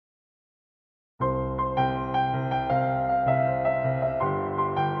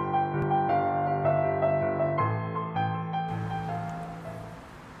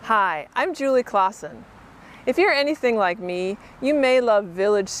Hi, I'm Julie Klassen. If you're anything like me, you may love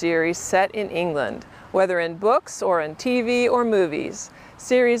village series set in England, whether in books or in TV or movies.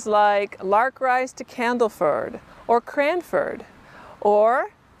 Series like Lark Rise to Candleford or Cranford,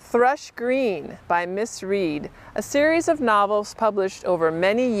 or Thrush Green by Miss Reed, a series of novels published over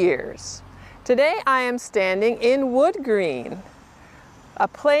many years. Today I am standing in Wood Green, a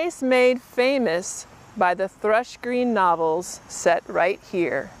place made famous by the Thrush Green novels set right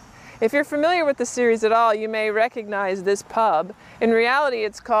here. If you're familiar with the series at all, you may recognize this pub. In reality,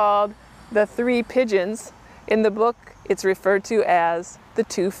 it's called The Three Pigeons. In the book, it's referred to as The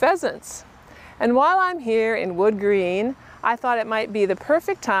Two Pheasants. And while I'm here in Wood Green, I thought it might be the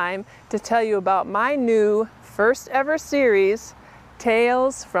perfect time to tell you about my new first ever series,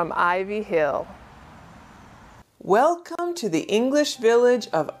 Tales from Ivy Hill. Welcome to the English village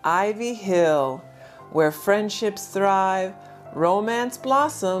of Ivy Hill, where friendships thrive, romance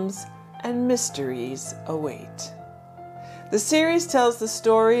blossoms, and mysteries await. The series tells the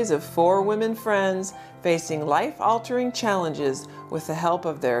stories of four women friends facing life-altering challenges with the help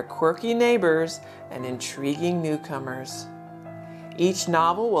of their quirky neighbors and intriguing newcomers. Each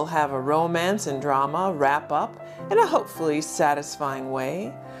novel will have a romance and drama wrap up in a hopefully satisfying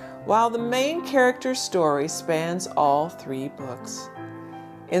way, while the main character's story spans all three books.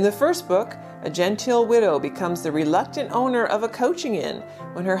 In the first book, a genteel widow becomes the reluctant owner of a coaching inn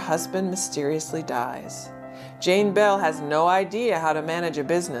when her husband mysteriously dies. Jane Bell has no idea how to manage a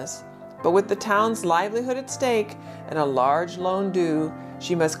business, but with the town's livelihood at stake and a large loan due,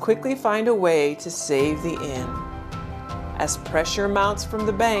 she must quickly find a way to save the inn. As pressure mounts from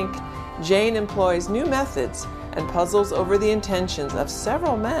the bank, Jane employs new methods and puzzles over the intentions of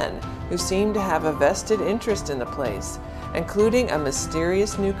several men who seem to have a vested interest in the place, including a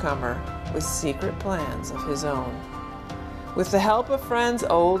mysterious newcomer with secret plans of his own. With the help of friends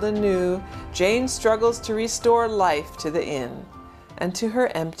old and new, Jane struggles to restore life to the inn and to her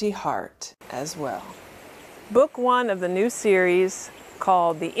empty heart as well. Book 1 of the new series,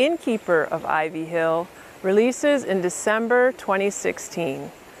 called The Innkeeper of Ivy Hill, releases in December 2016.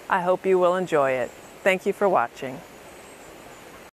 I hope you will enjoy it. Thank you for watching.